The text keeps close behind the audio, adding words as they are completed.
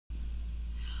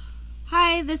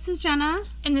Hi, this is Jenna.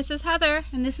 And this is Heather.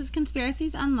 And this is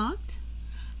Conspiracies Unlocked.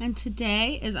 And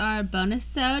today is our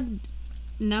Bonasode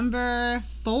number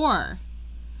 4.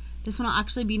 This one will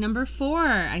actually be number 4,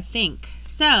 I think.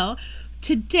 So,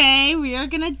 today we are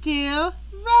going to do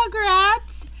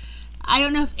Rugrats. I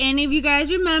don't know if any of you guys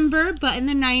remember, but in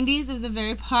the 90's it was a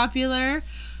very popular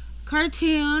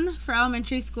cartoon for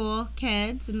elementary school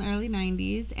kids in the early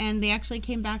 90's. And they actually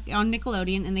came back on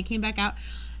Nickelodeon, and they came back out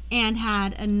and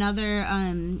had another,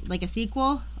 like a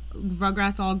sequel,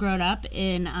 Rugrats All Grown Up,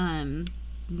 in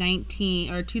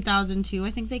 2002,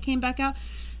 I think they came back out.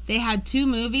 They had 2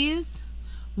 movies,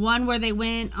 one where they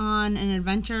went on an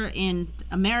adventure in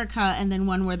America, and then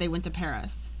one where they went to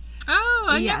Paris. Oh,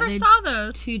 I never saw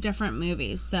those. 2 different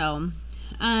movies. So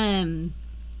pretty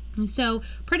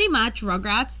much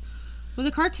Rugrats was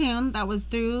a cartoon that was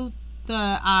through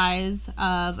the eyes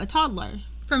of a toddler.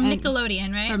 From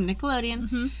Nickelodeon, right? From Nickelodeon.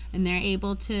 Mm-hmm. And they're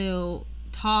able to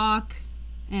talk.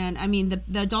 And, I mean,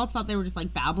 the adults thought they were just,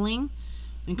 like, babbling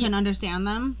and couldn't understand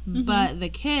them. Mm-hmm. But the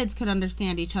kids could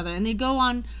understand each other. And they'd go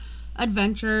on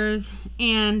adventures.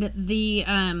 And the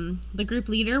group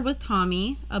leader was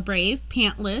Tommy, a brave,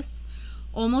 pantless,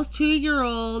 almost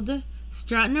 2-year-old,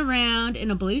 strutting around in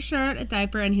a blue shirt, a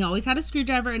diaper. And he always had a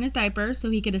screwdriver in his diaper so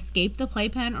he could escape the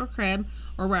playpen or crib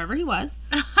or wherever he was.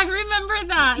 I remember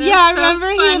that. I remember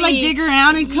he would like dig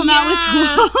around and come out with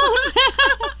tools.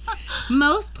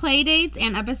 Most playdates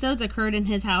and episodes occurred in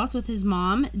his house with his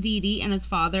mom, Dee Dee, and his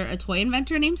father, a toy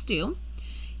inventor named Stu.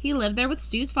 He lived there with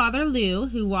Stu's father, Lou,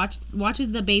 who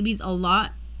watches the babies a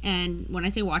lot. And when I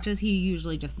say watches, he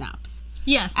usually just naps.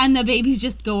 Yes. And the babies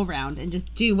just go around and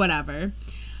just do whatever.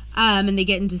 And they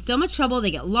get into so much trouble, they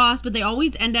get lost, but they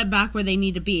always end up back where they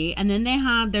need to be. And then they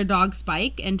had their dog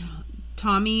Spike, and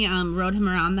Tommy rode him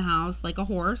around the house like a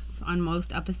horse on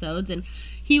most episodes, and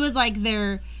he was like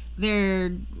their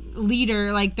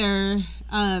leader, like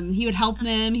he would help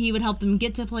them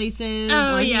get to places.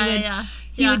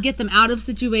 He would get them out of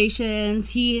situations.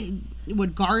 He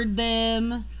would guard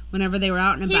them whenever they were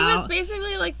out and about. He was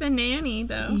basically like the nanny,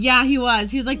 though. Yeah, he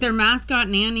was like their mascot,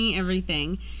 nanny,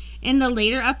 everything. In the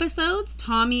later episodes,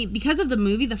 Tommy, because of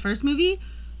the first movie,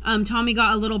 Tommy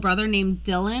got a little brother named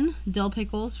Dylan. Dill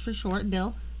Pickles for short.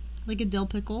 Dill. Like a dill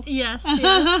pickle. Yes.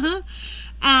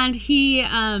 And he,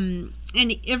 and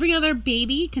every other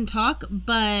baby can talk,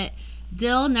 but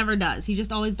Dill never does. He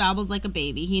just always babbles like a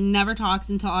baby. He never talks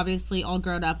until obviously all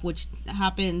grown up, which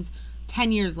happens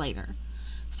 10 years later.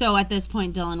 So at this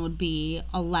point, Dylan would be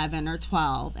 11 or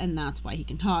 12, and that's why he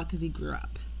can talk, because he grew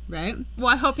up, right? Well,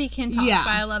 I hope he can talk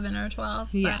by 11 or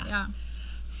 12. Yeah.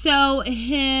 So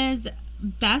his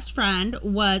best friend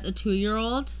was a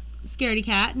 2-year-old scaredy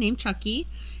cat named Chucky.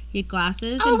 He had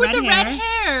glasses and red hair. Oh, with the red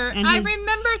hair. And I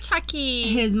remember Chucky.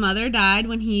 His mother died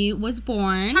when he was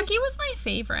born. Chucky was my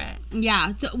favorite.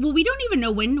 Yeah. So, well, we don't even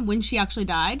know when she actually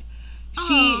died.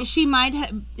 She might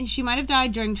have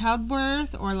died during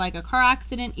childbirth or like a car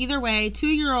accident. Either way,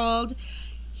 2-year-old.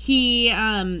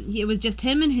 It was just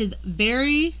him and his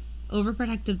very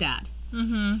overprotective dad.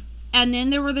 Mm-hmm. And then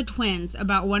there were the twins,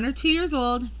 about 1 or 2 years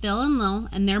old, Phil and Lil,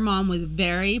 and their mom was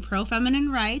very pro-feminine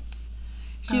rights.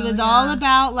 She was all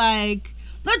about, like,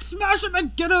 let's smash him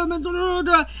and get him, and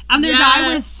their dad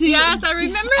was Yes, I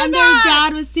remember and their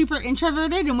dad was super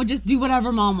introverted and would just do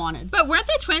whatever mom wanted. But weren't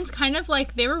the twins kind of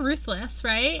like, they were ruthless,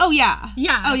 right? Oh, yeah.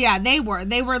 Yeah. Oh, yeah, they were.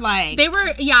 They were like... They were,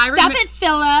 I remember... Stop it,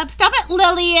 Philip. Stop it,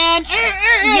 Lillian.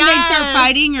 And they'd start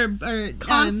fighting or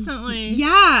constantly.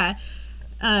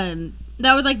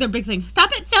 That was like their big thing.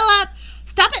 Stop it, Philip.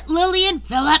 Stop it, Lillian.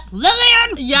 Philip.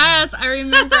 Lillian. Yes, I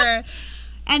remember.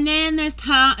 And then there's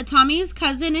Tommy's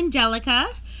cousin, Angelica.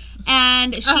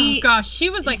 And she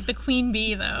was like the queen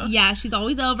bee, though. Yeah, she's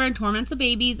always over and torments the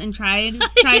babies and trying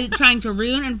to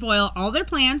ruin and foil all their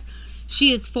plans.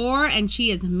 She is 4 and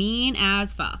she is mean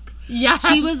as fuck. Yeah.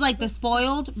 She was like the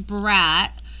spoiled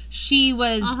brat. She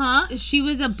was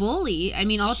a bully. I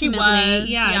mean, ultimately.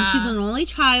 She was, and she's an only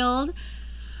child.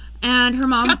 And her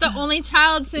mom... She got the only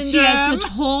child syndrome. She has the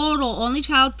total only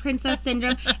child princess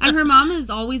syndrome. And her mom is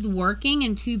always working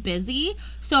and too busy.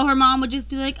 So her mom would just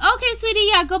be like, okay,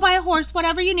 sweetie, go buy a horse,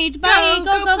 whatever you need. Bye,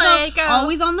 go.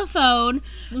 Always on the phone.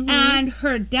 Mm-hmm. And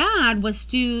her dad was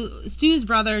Stu's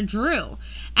brother, Drew.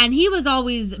 And he was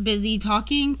always busy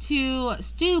talking to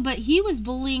Stu, but he was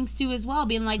bullying Stu as well,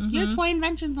 being like, your toy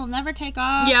inventions will never take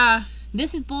off. Yeah.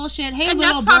 This is bullshit. Hey, and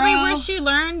little that's probably bro. where she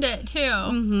learned it, too.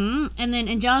 Mm-hmm. And then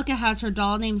Angelica has her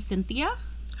doll named Cynthia.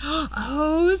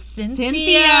 Oh,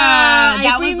 Cynthia.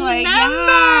 That was remember. like,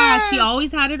 yeah. She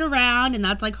always had it around, and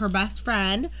that's like her best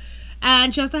friend.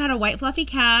 And she also had a white fluffy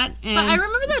cat. And But I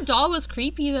remember that doll was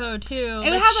creepy though too. it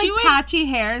would have like patchy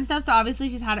hair and stuff, so obviously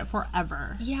she's had it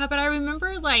forever. Yeah, but I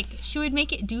remember like she would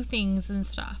make it do things and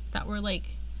stuff that were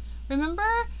like, remember?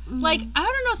 Like, I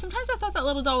don't know, sometimes I thought that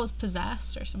little doll was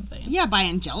possessed or something. Yeah, by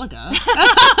Angelica.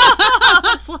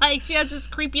 It's like she has this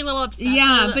creepy little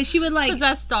but she would like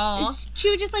possessed doll. She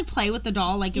would just like play with the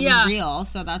doll like it was real,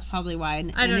 so that's probably why.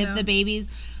 And if the babies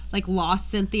like lost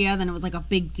Cynthia, then it was like a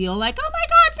big deal, like, oh my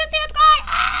god, Cynthia's gone!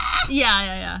 Ah!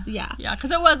 Yeah,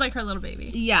 because it was like her little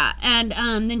baby. Yeah, and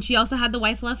then she also had the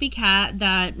white fluffy cat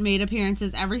that made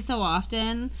appearances every so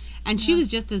often, and she was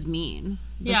just as mean.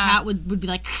 The cat would be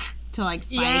like to like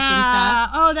Spike and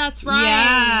stuff. Oh, that's right.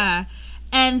 Yeah.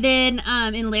 And then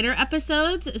in later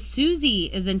episodes, Susie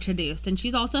is introduced, and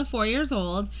she's also 4 years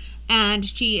old, and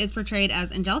she is portrayed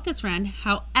as Angelica's friend.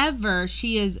 However,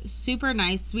 she is super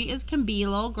nice, sweet as can be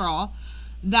little girl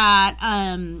that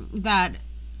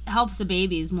helps the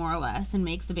babies more or less and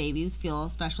makes the babies feel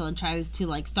special and tries to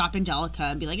like stop Angelica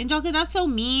and be like, Angelica, that's so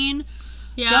mean.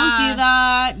 Yeah. Don't do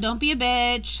that. Don't be a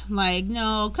bitch. Like,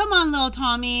 no, come on, little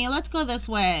Tommy. Let's go this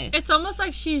way. It's almost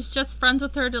like she's just friends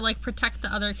with her to, like, protect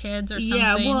the other kids or something.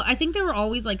 Yeah, well, I think they were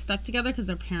always, like, stuck together because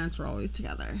their parents were always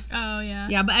together. Oh, yeah.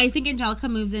 Yeah, but I think Angelica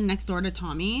moves in next door to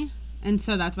Tommy, and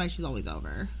so that's why she's always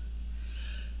over.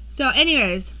 So,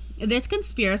 anyways, this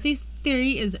conspiracy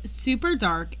theory is super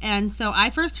dark, and so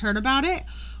I first heard about it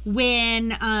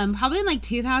when, probably in, like,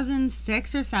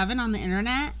 2006 or 7 on the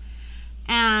internet.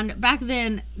 And back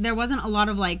then, there wasn't a lot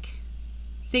of, like,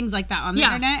 things like that on the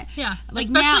internet. Yeah, like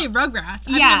especially Rugrats.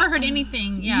 I've never heard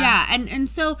anything. Yeah, and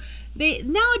so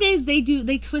nowadays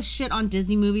they twist shit on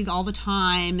Disney movies all the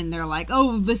time, and they're like,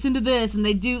 oh, listen to this, and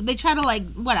they try to,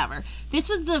 like, whatever. This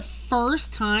was the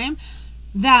first time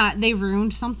that they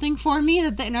ruined something for me,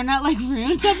 that the internet, like,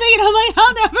 ruined something, and I'm like,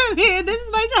 I'll never be, this is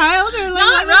my childhood. Like,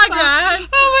 not Rugrats.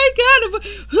 Oh my god,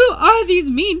 who are these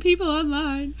mean people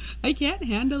online? I can't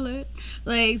handle it.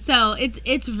 Like, so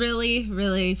it's really,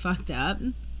 really fucked up.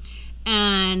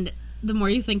 And the more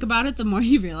you think about it, the more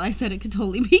you realize that it could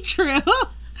totally be true.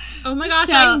 Oh my gosh,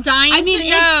 so, I'm dying to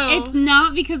know. It's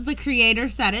not because the creator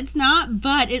said it's not,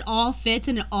 but it all fits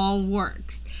and it all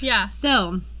works. Yeah.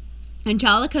 So,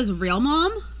 Angelica's real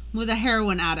mom was a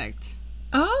heroin addict.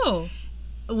 Oh.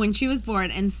 When she was born,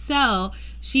 and so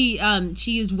she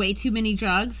used way too many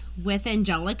drugs with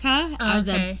Angelica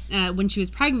when she was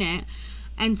pregnant,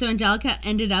 and so Angelica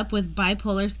ended up with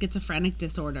bipolar schizophrenic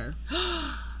disorder.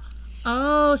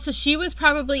 Oh, so she was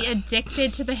probably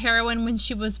addicted to the heroin when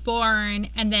she was born,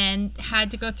 and then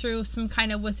had to go through some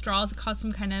kind of withdrawals that caused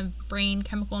some kind of brain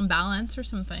chemical imbalance or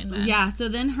something. Then. Yeah. So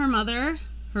then her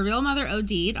real mother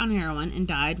OD'd on heroin and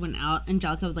died when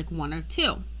Angelica was like 1 or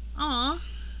 2. Aw.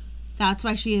 That's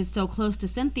why she is so close to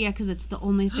Cynthia, because it's the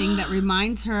only thing that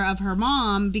reminds her of her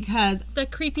mom, because... The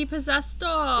creepy possessed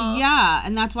doll. Yeah,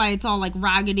 and that's why it's all, like,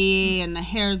 raggedy, and the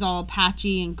hair's all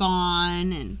patchy and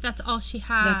gone, and... That's all she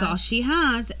has. That's all she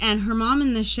has, and her mom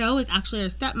in the show is actually her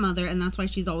stepmother, and that's why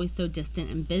she's always so distant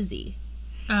and busy.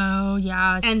 Oh,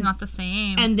 yeah, it's not the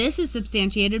same. And this is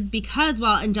substantiated because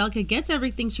while Angelica gets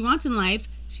everything she wants in life,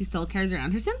 she still carries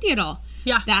around her Cynthia doll.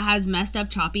 Yeah. That has messed up,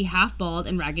 choppy, half-bald,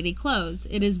 and raggedy clothes.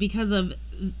 It is because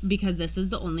this is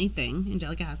the only thing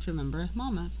Angelica has to remember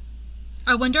mom of.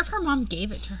 I wonder if her mom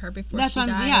gave it to her before she Yeah.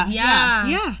 died.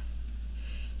 Yeah.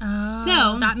 Oh,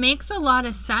 so that makes a lot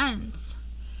of sense.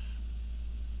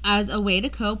 As a way to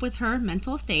cope with her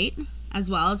mental state, as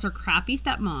well as her crappy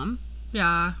stepmom,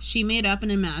 she made up an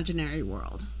imaginary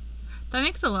world. That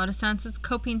makes a lot of sense. It's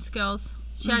coping skills.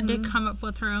 She had to come up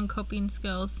with her own coping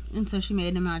skills. And so she made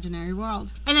an imaginary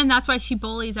world. And then that's why she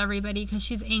bullies everybody, because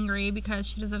she's angry because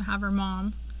she doesn't have her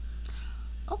mom.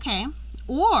 Okay.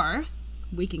 Or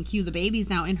we can cue the babies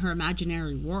now in her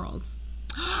imaginary world.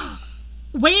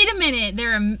 Wait a minute.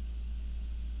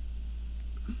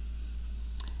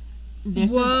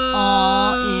 This is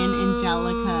all in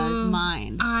Angelica's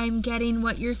mind. I'm getting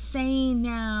what you're saying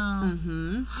now.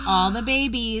 Mm-hmm. All the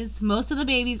babies, most of the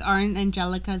babies are in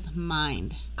Angelica's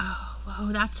mind. Oh,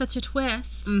 whoa, that's such a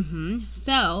twist. Mm-hmm.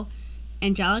 So,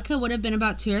 Angelica would have been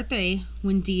about 2 or 3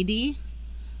 when Dee Dee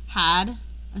had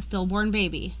a stillborn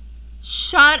baby.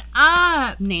 Shut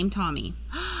up! Named Tommy.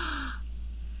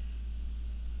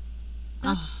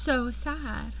 That's so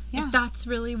sad. Yeah. If that's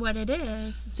really what it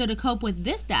is. So to cope with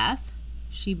this death,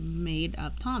 she made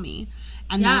up Tommy.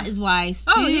 And that is why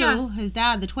Stu, his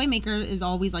dad, the toy maker, is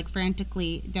always like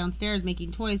frantically downstairs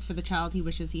making toys for the child he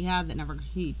wishes he had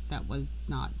that was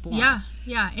not born. Yeah.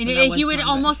 And he would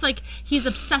almost like, he's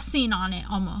obsessing on it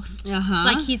almost.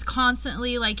 Like he's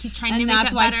constantly like, he's trying to make it better.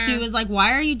 And that's why Stu is like,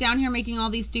 why are you down here making all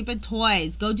these stupid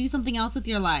toys? Go do something else with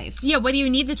your life. Yeah, what do you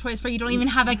need the toys for? You don't even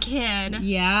have a kid.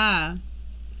 Yeah.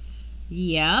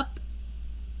 Yep.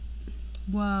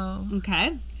 Whoa.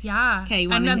 Okay. Yeah. Okay.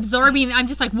 I'm absorbing. I'm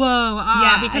just like, whoa.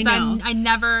 Because I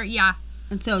never. Yeah.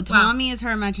 And so Tommy is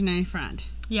her imaginary friend.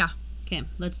 Yeah. Okay.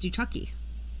 Let's do Chucky.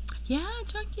 Yeah,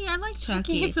 Chucky. I like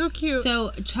Chucky. It's so cute.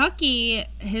 So Chucky,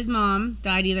 his mom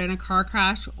died either in a car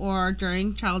crash or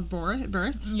during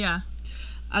childbirth. Yeah.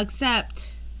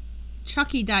 Except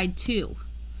Chucky died too.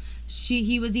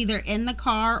 He was either in the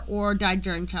car or died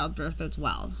during childbirth as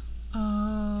well.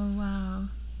 Oh, wow.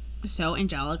 So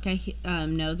Angelica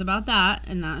knows about that,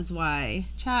 and that is why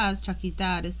Chaz, Chucky's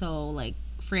dad, is so like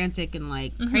frantic and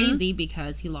like crazy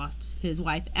because he lost his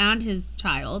wife and his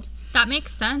child. That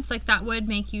makes sense. Like that would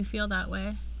make you feel that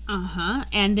way.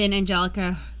 And then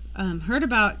Angelica heard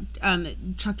about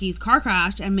Chucky's car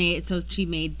crash and she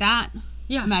made that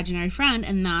imaginary friend,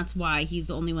 and that's why he's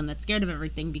the only one that's scared of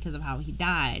everything because of how he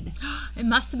died. It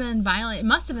must have been violent. It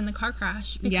must have been the car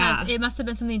crash because it must have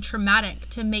been something traumatic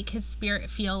to make his spirit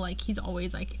feel like he's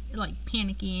always like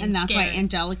panicky and that's scared. Why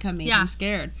Angelica made him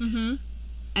scared.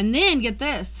 And then get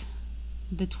this,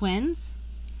 the twins,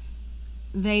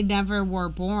 they never were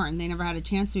born. They never had a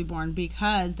chance to be born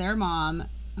because their mom,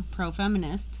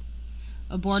 pro-feminist,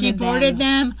 aborted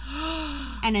them.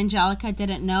 And Angelica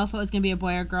didn't know if it was going to be a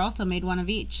boy or girl, so made one of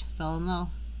each. Fell in love.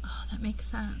 Oh, that makes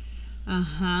sense.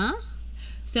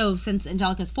 So since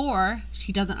Angelica's 4,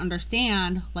 she doesn't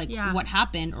understand what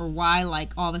happened or why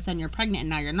all of a sudden you're pregnant and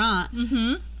now you're not.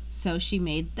 So she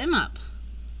made them up.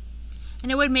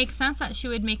 And it would make sense that she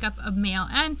would make up a male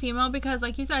and female because,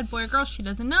 like you said, boy or girl, she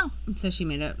doesn't know. So she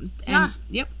made it. And,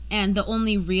 Yep. And the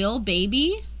only real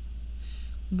baby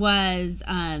was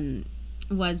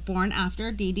born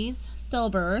after Dee Dee's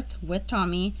stillbirth with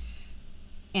Tommy,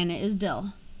 and it is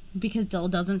Dill, because Dill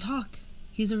doesn't talk.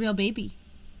 He's a real baby.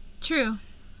 True.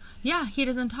 Yeah, he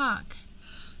doesn't talk.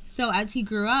 So as he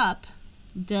grew up,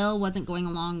 Dill wasn't going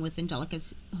along with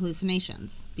Angelica's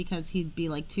hallucinations because he'd be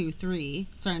like 2, 3,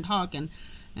 starting to talk, and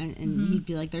he'd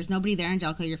be like, "There's nobody there,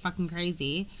 Angelica. You're fucking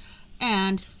crazy."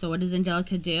 And so what does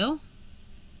Angelica do?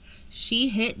 She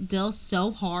hit Dill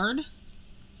so hard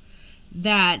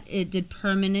that it did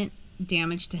permanent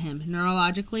damage to him,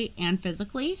 neurologically and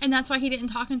physically. And that's why he didn't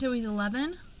talk until he was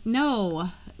 11? No,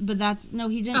 but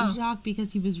he didn't talk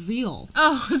because he was real.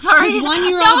 Oh, sorry. His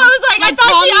 1-year-old. No,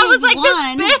 I was like,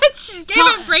 this bitch She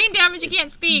gave him brain damage. He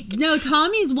can't speak. No,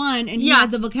 Tommy's 1, and he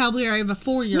has the vocabulary of a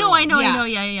 4-year-old. No, I know,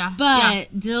 yeah.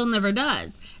 But Dill never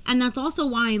does. And that's also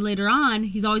why later on,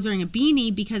 he's always wearing a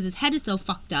beanie because his head is so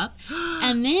fucked up.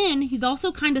 And then he's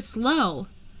also kind of slow.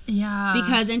 Yeah.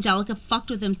 Because Angelica fucked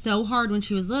with him so hard when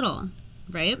she was little,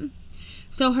 right?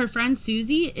 So her friend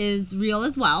Susie is real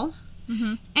as well.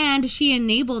 And she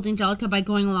enabled Angelica by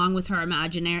going along with her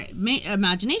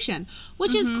imagination,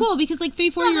 which is cool because 3,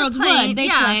 4-year-olds would.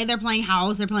 They're playing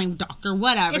house, they're playing doctor,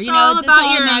 whatever. It's all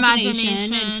about your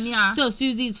imagination. And so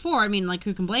Susie's 4. I mean,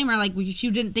 who can blame her? She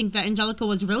didn't think that Angelica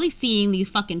was really seeing these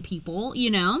fucking people,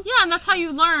 you know? Yeah, and that's how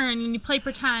you learn and you play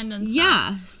pretend and stuff.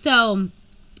 Yeah. So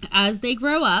as they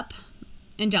grow up,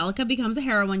 Angelica becomes a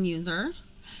heroin user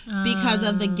because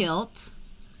of the guilt,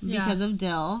 because of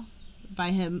Dill. By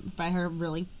her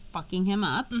really fucking him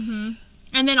up. And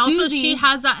then also she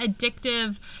has that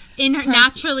addictive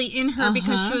naturally in her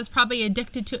because she was probably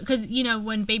addicted to it. Because,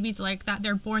 when babies like that,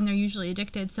 they're born, they're usually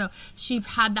addicted. So she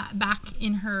had that back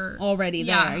in her. Already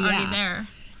there.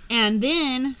 And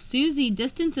then Susie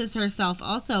distances herself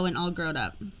also and all grown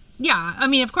up. Yeah. I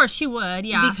mean, of course she would.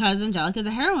 Yeah. Because Angelica's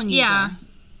a heroin user.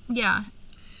 Yeah.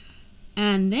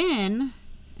 And then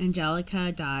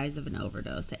Angelica dies of an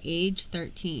overdose at age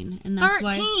 13. And that's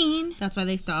 13? That's why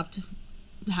they stopped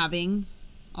having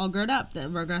All Grown Up. The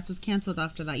Rugrats was canceled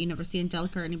after that. You never see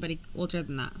Angelica or anybody older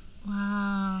than that.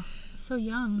 Wow. So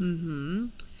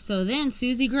young. So then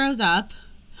Susie grows up.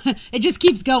 It just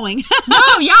keeps going. No,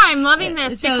 yeah, I'm loving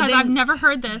this because I've never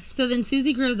heard this. So then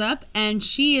Susie grows up, and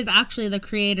she is actually the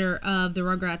creator of the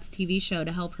Rugrats TV show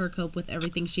to help her cope with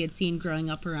everything she had seen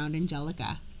growing up around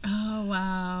Angelica. Oh,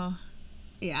 wow.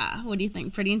 Yeah. What do you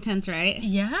think? Pretty intense, right?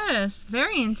 Yes,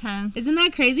 very intense. Isn't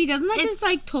that crazy? Doesn't that just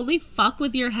like totally fuck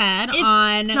with your head It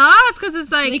on? does, because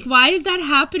it's like why is that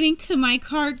happening to my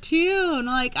cartoon?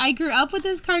 Like, I grew up with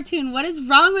this cartoon. What is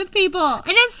wrong with people? And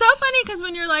it's so funny because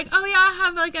when you're like, oh yeah, I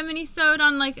have like a mini-sode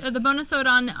on like the Bonasode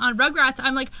on Rugrats,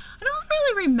 I'm like, I don't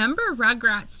really remember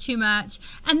Rugrats too much.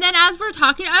 And then as we're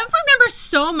talking, I remember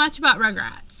so much about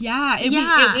Rugrats. Yeah,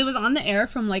 it was on the air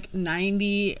from like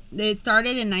 90. It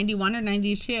started in 91 or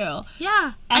 92. Yeah,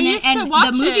 and I used to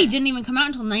watch the movie it. didn't even come out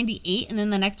until 98, and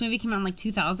then the next movie came out in like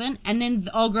 2000, and then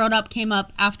All Grown Up came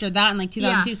up after that in like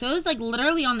 2002. Yeah. So it was like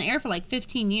literally on the air for like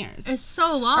 15 years. It's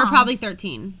so long. Or probably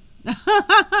 13.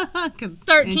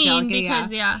 13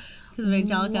 because yeah. Because of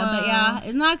Angelica. Whoa. But yeah,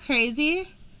 isn't that crazy?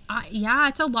 Yeah,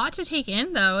 it's a lot to take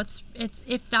in though. It's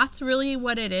if that's really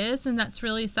what it is, and that's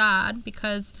really sad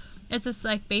because it's just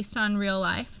like based on real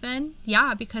life. Then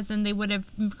yeah, because then they would have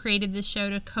created this show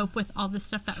to cope with all the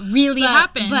stuff that really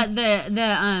happened. But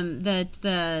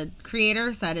the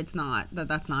creator said that's not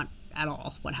at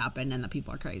all what happened, and that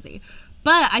people are crazy.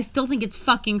 But I still think it's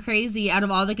fucking crazy out of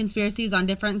all the conspiracies on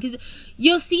different... Because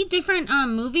you'll see different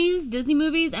movies, Disney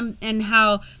movies, and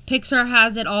how Pixar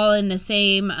has it all in the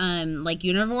same, like,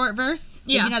 universe.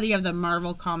 Yeah. Like, you know, you have the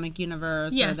Marvel comic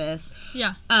universe or this.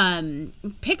 Yeah.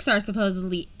 Pixar,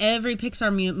 supposedly, every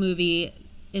Pixar movie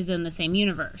is in the same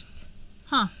universe.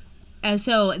 Huh. And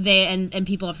so they... And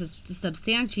people have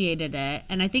substantiated it.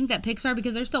 And I think that Pixar,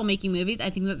 because they're still making movies, I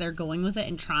think that they're going with it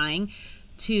and trying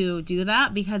to do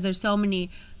that, because there's so many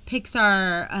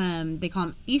Pixar, they call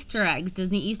them Easter eggs,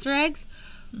 Disney Easter eggs,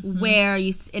 where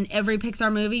you in every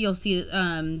Pixar movie you'll see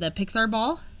the Pixar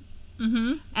ball,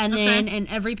 and then in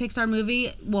every Pixar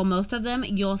movie, well, most of them,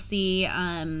 you'll see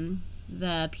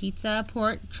the pizza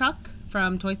port truck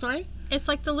from Toy Story. It's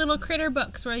like the little critter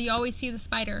books where you always see the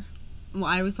spider. Well,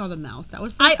 I always saw the mouse. That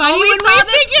was so I funny. always saw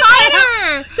the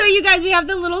spider. So you guys, we have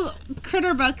the little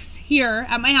critter books here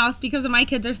at my house because my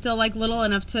kids are still like little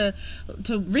enough to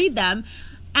read them.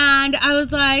 And I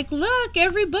was like, look,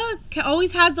 every book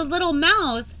always has the little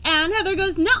mouse. And Heather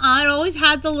goes, nuh-uh, it always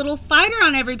has the little spider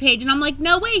on every page. And I'm like,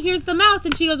 no way, here's the mouse.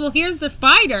 And she goes, well, here's the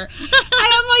spider. And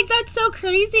I'm like, that's so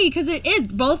crazy, because it is.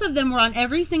 Both of them were on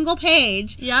every single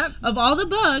page of all the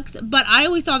books. But I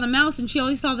always saw the mouse and she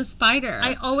always saw the spider.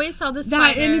 I always saw the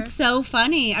spider. And it's so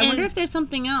funny. I wonder if there's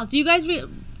something else. Do you guys read...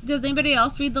 Does anybody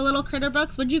else read the little critter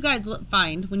books? What did you guys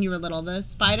find when you were little? The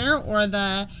spider or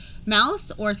the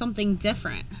mouse or something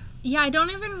different? Yeah, I don't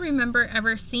even remember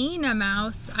ever seeing a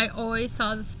mouse. I always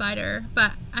saw the spider.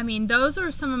 But, I mean, those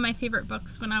were some of my favorite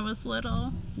books when I was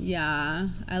little. Yeah,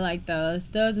 I like those.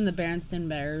 Those and the Berenstain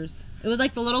Bears. It was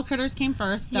like the little critters came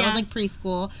first. That was like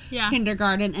preschool,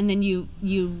 kindergarten, and then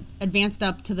you advanced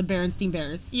up to the Berenstain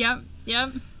Bears. Yep.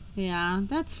 Yeah,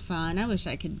 that's fun. I wish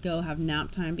I could go have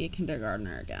nap time, be a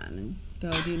kindergartner again, and go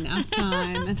do nap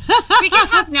time. We can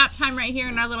have nap time right here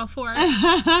in our little fort.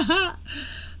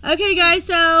 Okay, guys,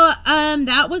 so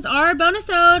that was our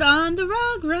bonusode on the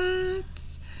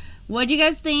Rugrats. What do you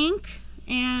guys think?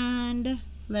 And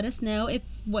let us know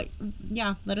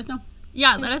let us know.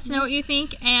 Yeah, let us know what you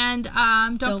think. And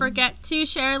don't forget to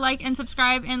share, like, and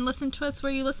subscribe, and listen to us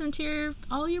where you listen to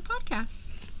all your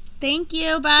podcasts. Thank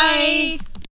you. Bye.